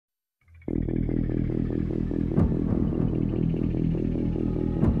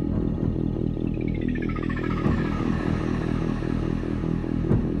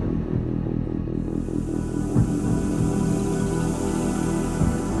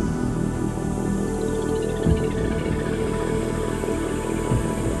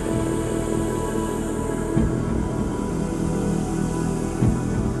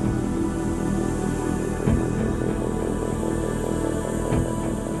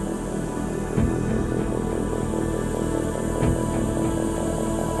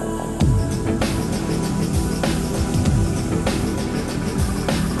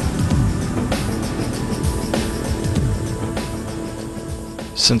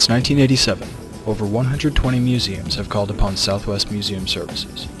Since 1987, over 120 museums have called upon Southwest Museum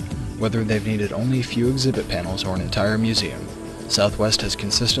Services. Whether they've needed only a few exhibit panels or an entire museum, Southwest has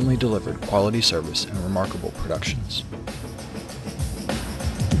consistently delivered quality service and remarkable productions.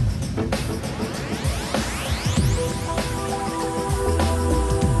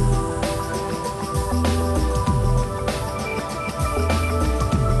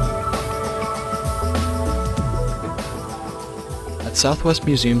 At Southwest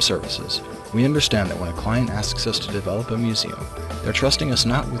Museum Services, we understand that when a client asks us to develop a museum, they're trusting us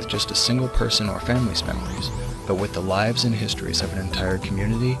not with just a single person or family's memories, but with the lives and histories of an entire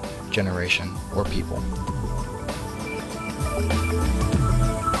community, generation, or people.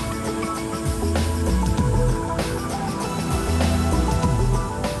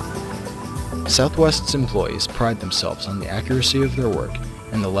 Southwest's employees pride themselves on the accuracy of their work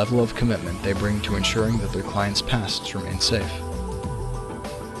and the level of commitment they bring to ensuring that their clients' pasts remain safe.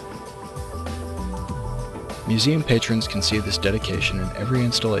 Museum patrons can see this dedication in every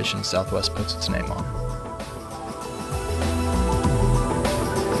installation Southwest puts its name on.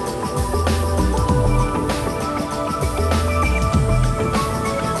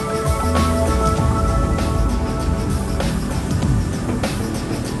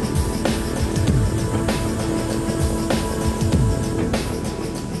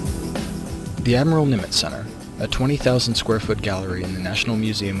 The Admiral Nimitz Center, a 20,000 square foot gallery in the National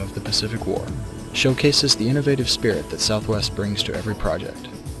Museum of the Pacific War, showcases the innovative spirit that Southwest brings to every project.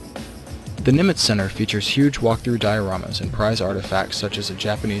 The Nimitz Center features huge walkthrough dioramas and prize artifacts such as a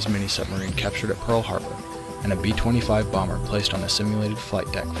Japanese mini-submarine captured at Pearl Harbor and a B-25 bomber placed on a simulated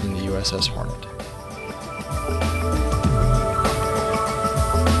flight deck from the USS Hornet.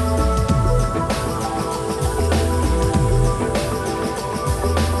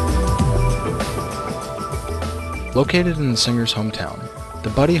 Located in the singer's hometown, the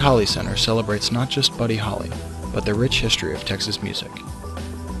Buddy Holly Center celebrates not just Buddy Holly, but the rich history of Texas music.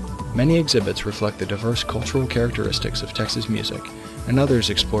 Many exhibits reflect the diverse cultural characteristics of Texas music, and others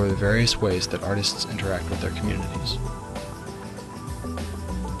explore the various ways that artists interact with their communities.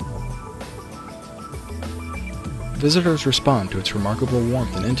 Visitors respond to its remarkable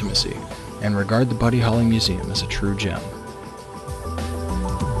warmth and intimacy, and regard the Buddy Holly Museum as a true gem.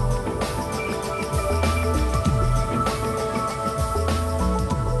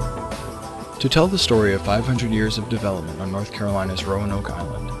 To tell the story of 500 years of development on North Carolina's Roanoke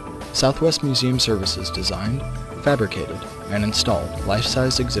Island, Southwest Museum Services designed, fabricated, and installed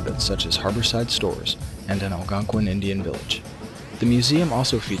life-size exhibits such as harborside stores and an Algonquin Indian village. The museum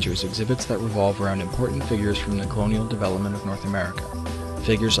also features exhibits that revolve around important figures from the colonial development of North America,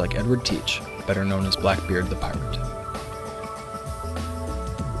 figures like Edward Teach, better known as Blackbeard the Pirate.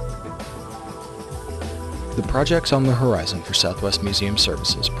 The projects on the horizon for Southwest Museum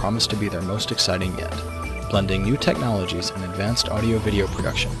Services promise to be their most exciting yet, blending new technologies and advanced audio-video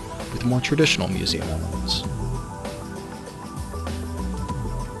production with more traditional museum elements.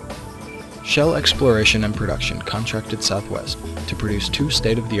 Shell Exploration and Production contracted Southwest to produce two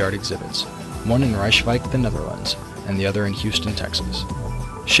state-of-the-art exhibits, one in Rijswijk, the Netherlands, and the other in Houston, Texas.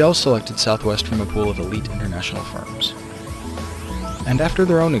 Shell selected Southwest from a pool of elite international firms. And after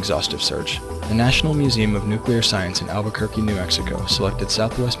their own exhaustive search, the National Museum of Nuclear Science in Albuquerque, New Mexico selected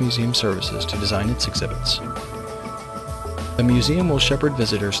Southwest Museum Services to design its exhibits. The museum will shepherd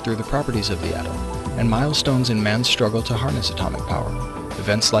visitors through the properties of the atom and milestones in man's struggle to harness atomic power,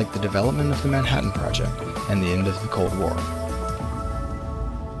 events like the development of the Manhattan Project and the end of the Cold War.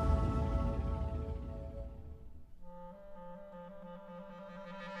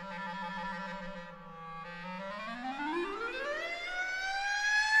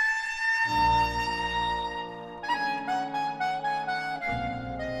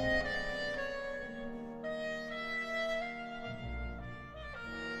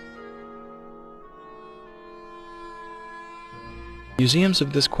 Museums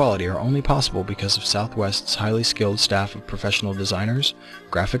of this quality are only possible because of Southwest's highly skilled staff of professional designers,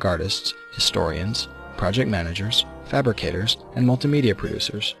 graphic artists, historians, project managers, fabricators, and multimedia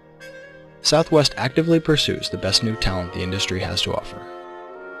producers. Southwest actively pursues the best new talent the industry has to offer.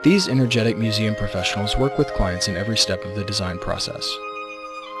 These energetic museum professionals work with clients in every step of the design process.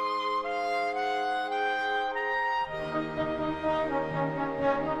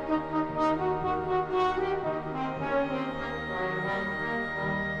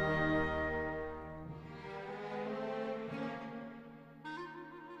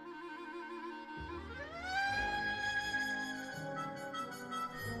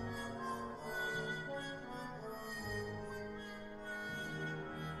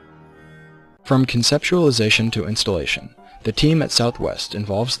 From conceptualization to installation, the team at Southwest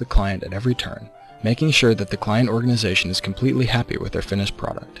involves the client at every turn, making sure that the client organization is completely happy with their finished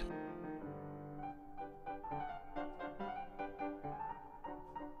product.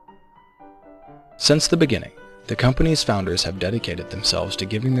 Since the beginning, the company's founders have dedicated themselves to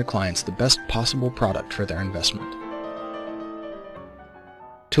giving their clients the best possible product for their investment.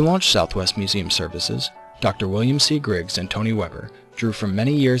 To launch Southwest Museum Services, Dr. William C. Griggs and Tony Weber drew from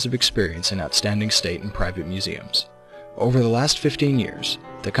many years of experience in outstanding state and private museums. Over the last 15 years,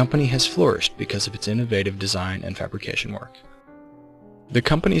 the company has flourished because of its innovative design and fabrication work. The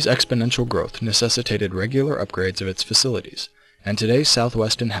company's exponential growth necessitated regular upgrades of its facilities, and today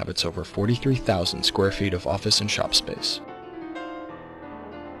Southwest inhabits over 43,000 square feet of office and shop space.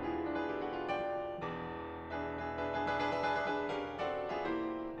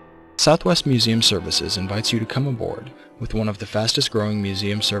 Southwest Museum Services invites you to come aboard with one of the fastest growing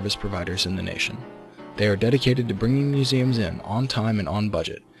museum service providers in the nation. They are dedicated to bringing museums in on time and on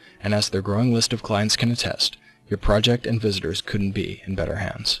budget, and as their growing list of clients can attest, your project and visitors couldn't be in better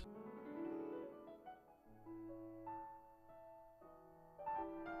hands.